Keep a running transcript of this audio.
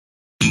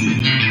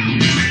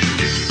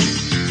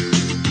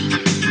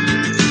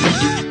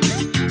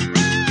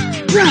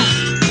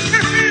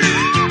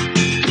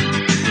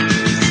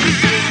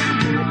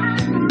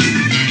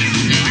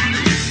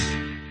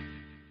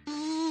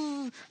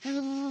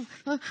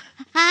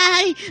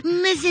Hi,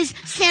 Mrs.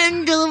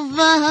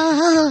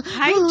 Sandoval.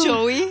 Hi,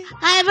 Joey.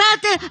 I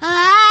brought the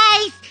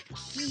ice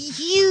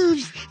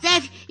cubes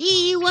that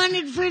you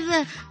wanted for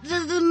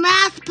the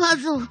math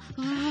puzzle.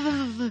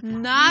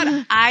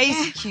 Not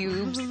ice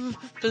cubes,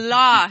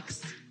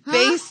 blocks.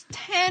 Base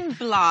 10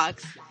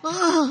 blocks.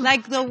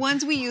 Like the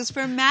ones we use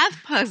for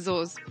math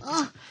puzzles.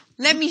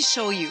 Let me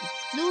show you.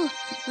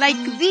 Like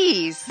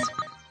these.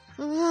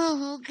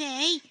 Oh,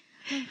 okay.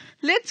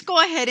 Let's go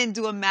ahead and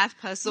do a math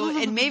puzzle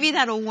and maybe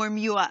that'll warm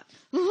you up.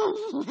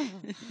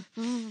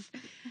 I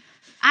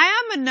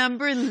am a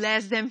number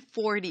less than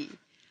 40.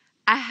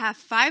 I have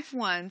 5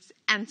 ones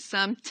and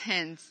some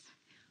tens.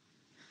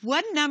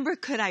 What number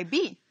could I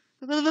be?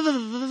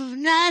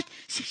 Not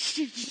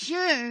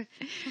sure.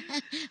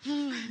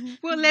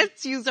 Well,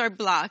 let's use our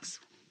blocks.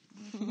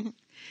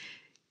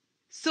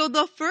 So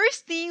the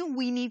first thing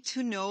we need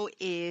to know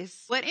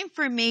is what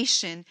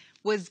information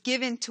was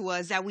given to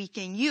us that we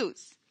can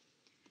use.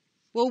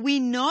 Well, we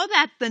know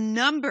that the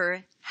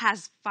number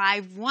has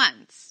 5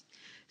 ones.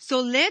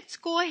 So let's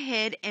go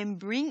ahead and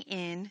bring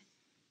in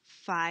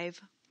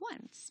 5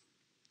 ones.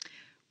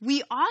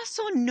 We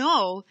also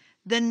know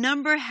the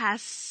number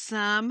has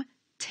some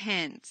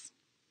tens.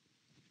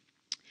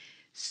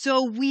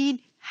 So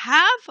we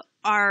have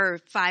our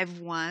 5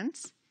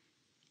 ones,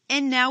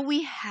 and now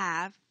we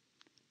have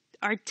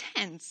our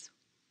tens,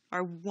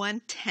 our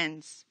 1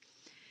 tens.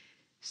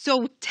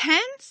 So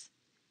tens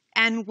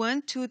and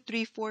 1, 2,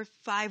 3, 4,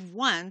 5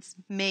 ones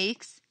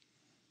makes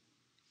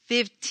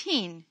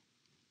 15.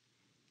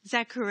 Is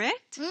that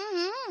correct?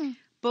 Mm-hmm.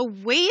 But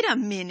wait a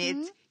minute.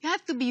 Mm-hmm. You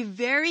have to be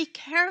very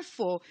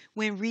careful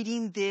when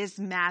reading this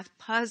math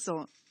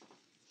puzzle.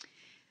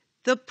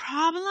 The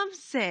problem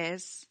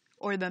says,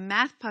 or the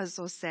math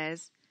puzzle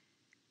says,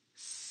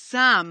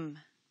 some.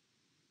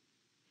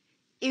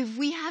 If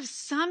we have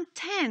some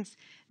tens,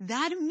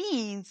 that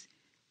means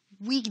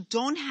we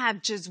don't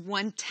have just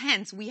 1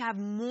 tenth. We have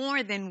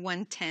more than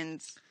 1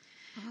 tenth.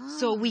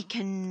 So we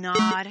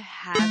cannot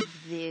have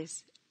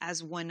this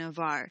as one of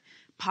our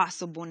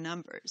possible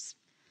numbers.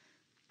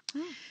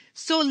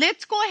 So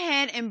let's go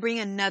ahead and bring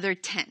another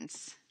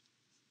tens.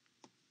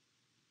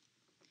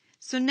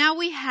 So now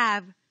we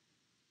have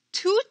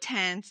 2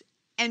 tenths,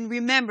 and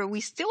remember,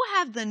 we still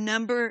have the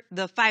number,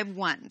 the 5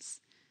 ones.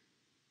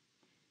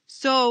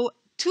 So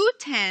 2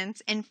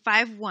 tenths and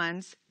 5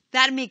 ones,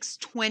 that makes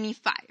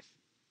 25.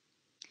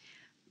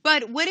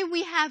 But what if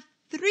we have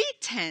 3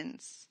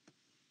 tenths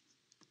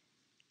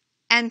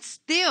and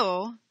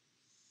still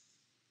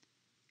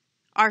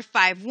our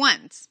 5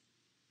 ones?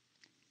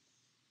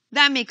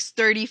 That makes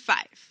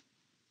 35.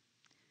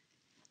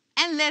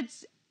 And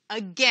let's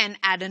again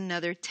add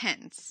another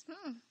tenths.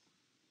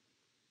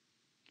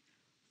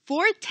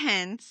 4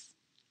 tenths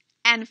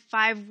and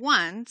 5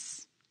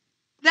 ones,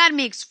 that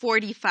makes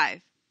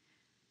 45.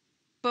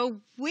 But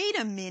wait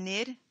a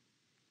minute.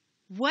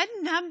 What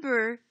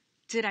number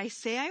did I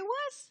say I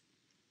was?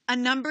 A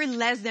number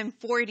less than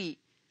 40.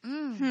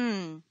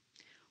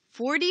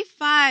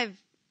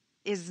 45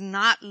 is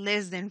not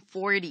less than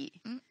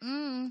 40.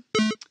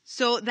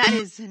 So that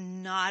is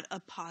not a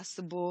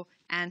possible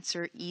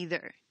answer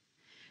either.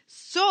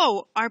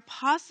 So our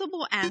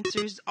possible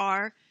answers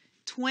are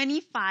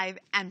 25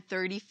 and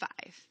 35.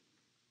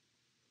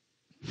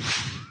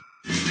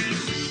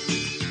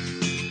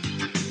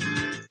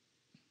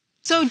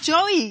 So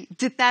Joey,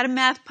 did that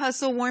math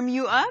puzzle warm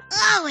you up?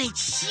 Oh, it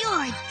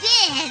sure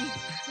did.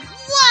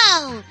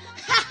 Whoa!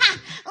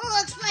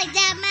 Looks like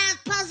that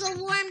math puzzle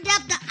warmed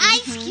up the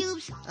ice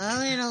cubes a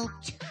little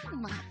too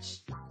much.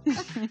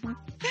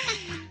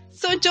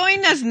 So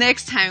join us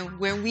next time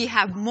when we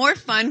have more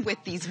fun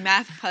with these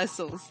math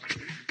puzzles.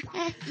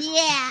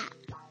 Yeah.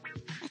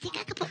 I think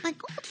I could put my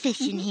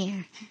goldfish in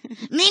here.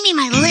 Maybe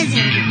my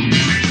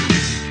lizard.